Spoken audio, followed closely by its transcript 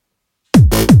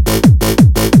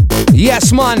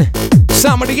Yes, man.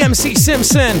 Sound of the MC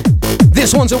Simpson.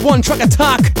 This one's a one-track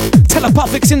attack.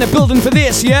 Telepathics in the building for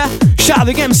this, yeah? Shout out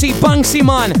the MC BOUNCIN,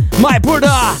 man. My brother.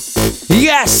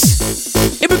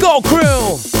 Yes. Here we go,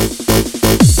 crew.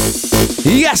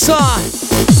 Yes, sir.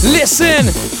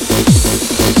 Listen.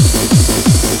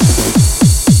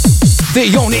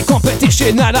 The only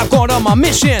competition that I've got on my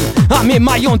mission. I'm in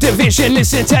my own division,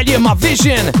 listen, tell you my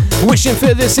vision. Wishing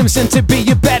for the Simpson to be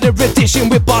a better edition.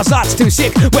 With bars that's too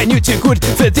sick, when you're too good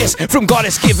for this. From God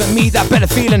it's given me that better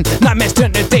feeling. Nightmares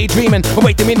turn to daydreaming.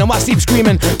 Awaken me in my sleep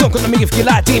screaming. Don't come to me if you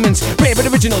like demons. Pray but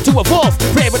original to evolve.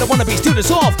 Pray but I wanna be to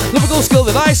dissolve. Lyrical skill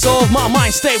that I solve, my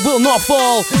mind state will not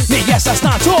fall. Me, yes, I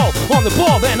stand tall. On the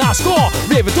ball, then I score.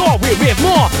 Rave a door, we rave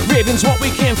more. Raving's what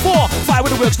we came for. Fire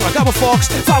with the works like I'm a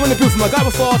fox. Fire in the booth. I got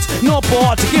a thought, no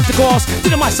bored to give the cause.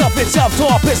 Did it myself, it's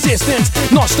self-taught, persistent,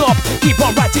 not stop. Keep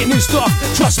on writing new stuff.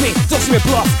 Trust me, don't see me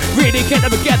bluff. Really can't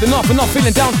ever get enough. I'm not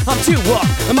feeling down, I'm too up.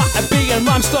 I'm at a B and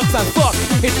I'm stuck, than fuck.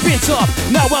 It's been tough,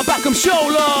 now I'm back, I'm show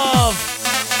love.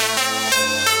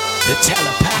 The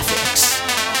telepathics.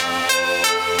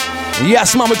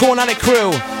 Yes, man, we're going at it,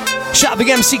 crew. Shout out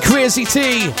the MC Crazy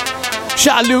T.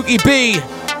 Shout out Lukey B.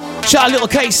 Shout out Little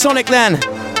K Sonic then.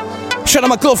 Shout out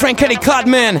my girlfriend Kelly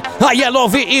Codman.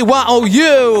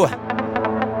 ILOVEYOU.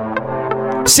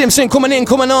 Simpson coming in,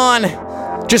 coming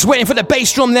on. Just waiting for the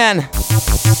bass drum then.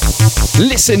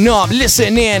 Listen up,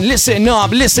 listen in, listen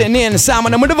up, listen in.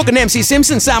 Simon and motherfucking MC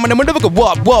Simpson. Simon and motherfucking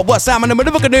what? Simon and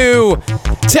motherfucking new.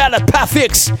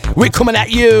 Telepathics, we're coming at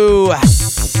you.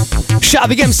 Shout out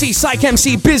the MC, Psych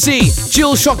MC Busy.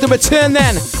 Jill Shock the return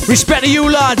then. Respect to you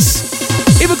lads.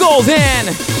 Here we go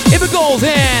then. Here we go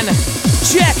then.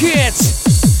 Check it!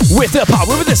 With the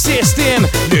power of the system,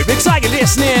 lyrics are you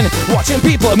listening? Watching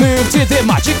people move to the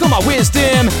magic of my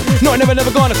wisdom. No, never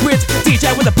gonna quit.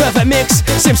 DJ with the perfect mix.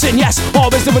 Simpson, yes,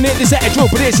 always doing it. This edge, but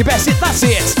it's your best hit, that's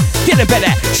it. Getting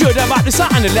better, should have had this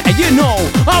out and let you know.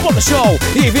 I want the show,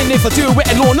 even if I do it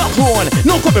alone, not clone.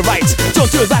 No copyright, don't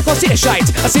do that cause it's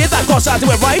shite. I say that cause I do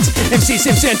it right. MC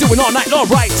Simpson doing all night,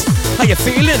 alright. How you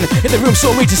feeling? In the room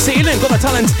so reach the ceiling. Got the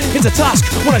talent, it's a task.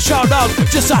 Wanna shout out,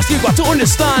 just ask you got to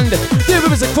understand. The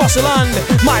rivers across the land.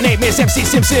 My name is MC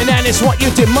Simpson and it's what you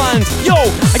demand. Yo,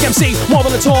 I MC more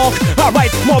than a talk. I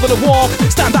write more than a walk.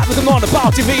 Stand back, looking on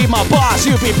about to read my bars.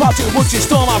 You'll be proud to would you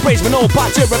storm. I praise my no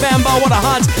part to remember what I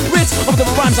had. Writ of the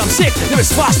rhymes I'm sick. There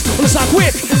is fast, understand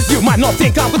quick. You might not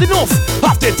think I'm good enough.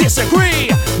 Have to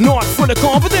disagree. Not full of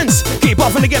confidence. Keep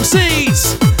off in the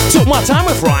MCs. Took my time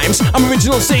with rhymes. I'm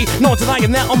original C. No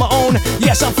denying that on my own.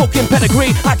 Yes, I'm fucking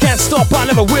pedigree. I can't stop, I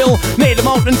never will. Made a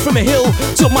mountain from a hill.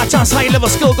 Took my chance, high level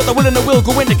skill. Got the will and the will,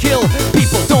 go in to kill.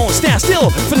 People don't stand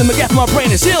still. Feeling me get my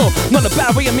brain is ill. Not a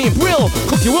bad way, I mean brill.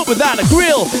 Cook you up without a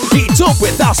grill. Heat up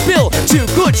without spill. Too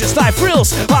good, just like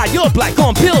frills. High up like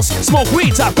on pills. Smoke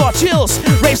weeds, I've got chills.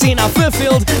 Rave scene, I'm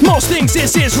fulfilled. Most things,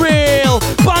 this is real.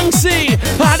 BOUNCIN,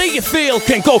 how do you feel?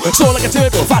 Can go slow like a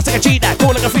turtle, fast like a cheetah,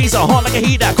 cool like a freezer, hot like a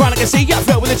heater, cry like a sea. I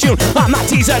flow with a tune. I'm not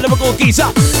teaser, lyrical geezer.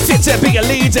 Fit to be a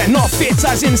leader, not fit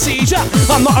as in seizure.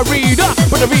 I'm not a reader,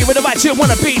 but I read with the right you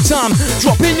wanna beat time.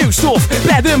 Dropping new stuff,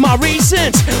 better than my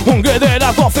recent. Hunger that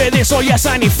I've got for this, oh yes,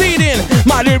 I need feeding.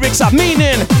 My lyrics have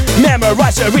meaning.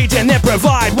 Memorize the reading, then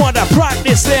provide what I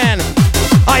practice then.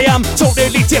 I am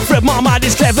totally different, my mind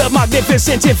is clever,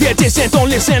 magnificent. If you're distant, don't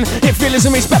listen. If you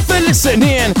listen, respect for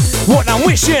listening. What I'm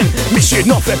wishing, mission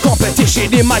not for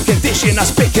competition. In my condition, I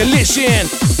speak collision.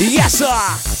 Yes sir.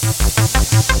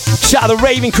 Shout out the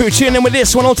raving crew, tuning in with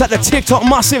this one. I'll take the TikTok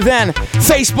massive then.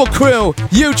 Facebook crew,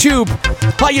 YouTube.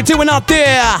 How you doing out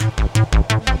there?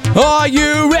 Are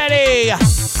you ready?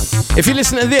 If you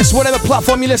listen to this, whatever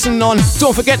platform you're listening on,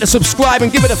 don't forget to subscribe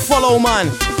and give it a follow,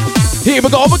 man. Here we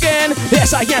go again.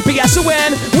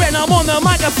 S-I-M-P-S-O-N when I'm on the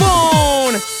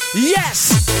microphone.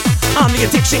 Yes, I'm the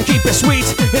addiction, keep it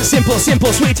sweet. It's simple,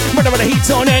 simple, sweet. Whenever the heat's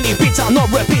on any beat, I'll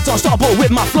not repeat, unstoppable with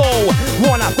my flow.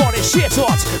 One I've got is shit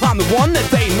hot. I'm the one that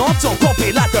they not don't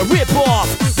copy like a rip-off.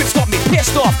 It's got me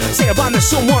pissed off. Say a rhyme that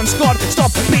someone's got.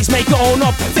 Stop, please make your own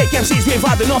up. Fake MCs, we've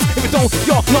had enough. If you don't,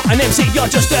 you're not an MC. You're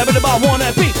just urban about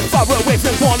wanna be. Far away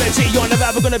from quality. You're never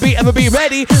ever gonna be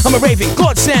ready. I'm a raving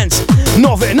godsend.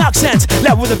 Northern accent.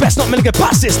 Level with the best, not many can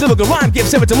pass this. Lyrical rhyme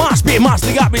gives it to my speed.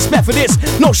 Master got respect for this.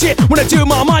 No shit when I do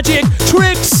my magic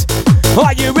tricks.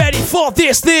 Are you ready for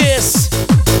this?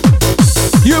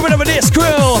 You ready for this,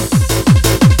 crew?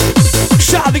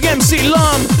 Shout out the MC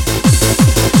Lum.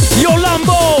 Yo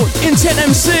Lambo, Intent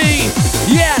MC.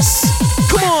 Yes,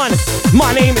 come on.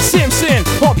 My name is Simpson.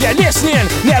 Hope you're listening.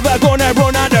 Never gonna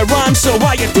run out of rhymes, so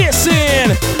why you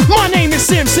dissing? My name is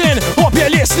Simpson. Hope you're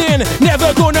listening.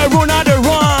 Never gonna run out of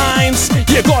rhymes.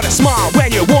 You gotta smile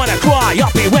when you wanna cry.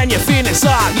 Happy when you feel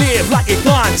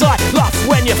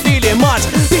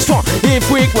live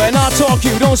quick. When I talk,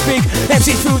 you don't speak.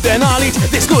 MC food, then I'll eat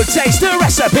this good taste the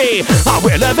recipe. I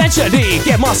will eventually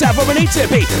get myself where I need to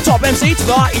be. Top MC to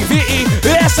the R-E-V-E.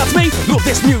 Yes, that's me. Love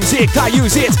this music, I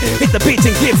use it. Hit the beat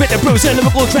and give it a bruise. A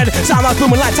lyrical trend. Sound like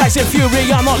booming like Tyson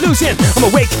Fury. I'm not losing. I'm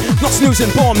awake, not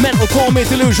snoozing. Born mental, call me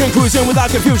delusion. Cruising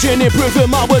without confusion. Improving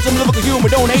my words. I'm lyrical humor.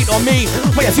 Don't hate on me.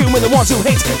 When you're fuming, the ones who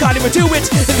hate can't even do it.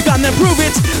 If you can, then prove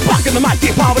it. Back in the mic,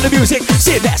 get power with the music.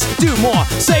 Say less, do more.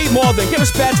 Say more than give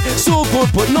respect. So good,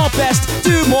 but not best.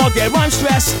 Do more, get rhyme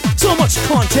stress. So much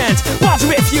content. Part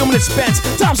of it, few minutes spent.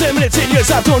 Times 8 minutes in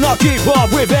years. I do not keep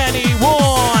up with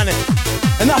anyone.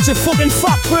 And that's a fucking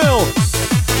fact, bro.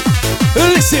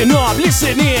 Listen up,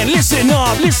 listen in, listen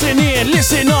up, listen in,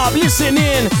 listen up, listen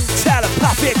in.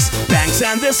 Telepathics, Banks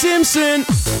and the Simpson.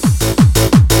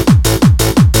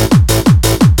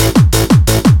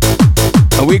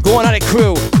 And we going at it,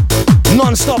 crew.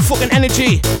 Non-stop fucking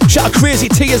energy. Shout out Crazy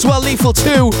T as well, Lethal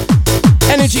too.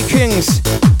 Energy Kings,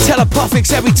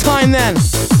 Telepathics every time then.